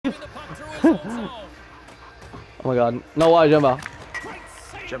Oh my god. No way, Jimbo.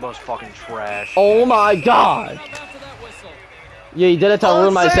 Jimbo's fucking trash. Oh my god. Yeah, he did it to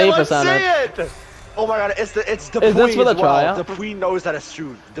ruin my save percentage. Oh my god, it's Dupuy. Is this for the tryout? Dupuy knows how to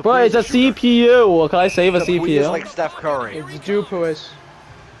shoot. Bro, it's a CPU. Can I save a Dupuy CPU? is like Steph Curry. It's Dupuy.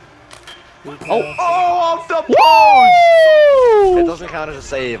 Oh, off the post! Woo! It doesn't count as a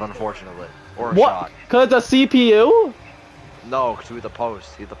save, unfortunately, or a What? shot. Cause it's a CPU? No, cause he hit the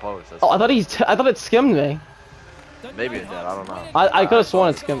post. He hit the post. That's Oh, I thought I thought it skimmed me. maybe it did. I don't know. I could have sworn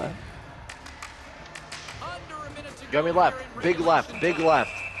it skimmed me. Give me left. Big left. Big left.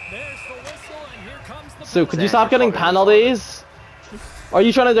 So, could you stop getting penalties? Are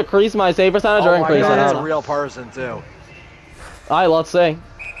you trying to decrease my save percentage or increase it? It's a real person too. Alright, let's see.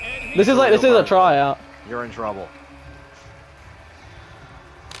 This is a tryout. You're in trouble.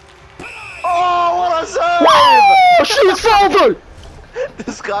 Oh, what a save! Woo! She's over!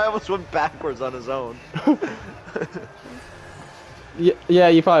 This guy almost went backwards on his own. Yeah,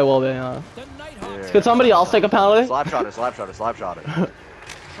 you probably will be. Yeah. Could somebody else take a penalty? Slap shot it, slap shot it, slap shot it.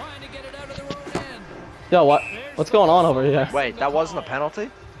 Yo, what? What's going on over here? Wait, that wasn't a penalty?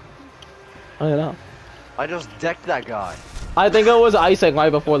 I don't know. I just decked that guy. I think it was icing right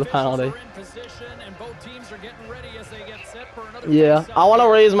before the penalty. Yeah, I want to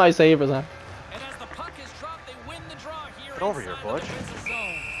raise my save percent. Get over here, Butch.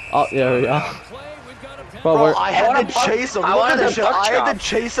 Oh, there we go. Bro, I had to chase him. Look at this shit. I had to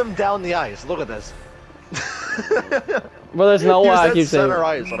chase him down the ice. Look at this. But there's no way I keep saving. Center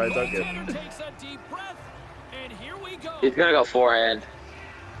ice when I took it. He's gonna go forehand.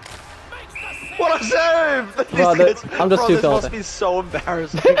 What a save! Bro, I'm just too this filthy. must be so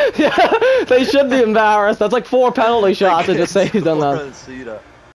embarrassing. Yeah, they should be embarrassed. That's like 4 penalty shots I just saved on them.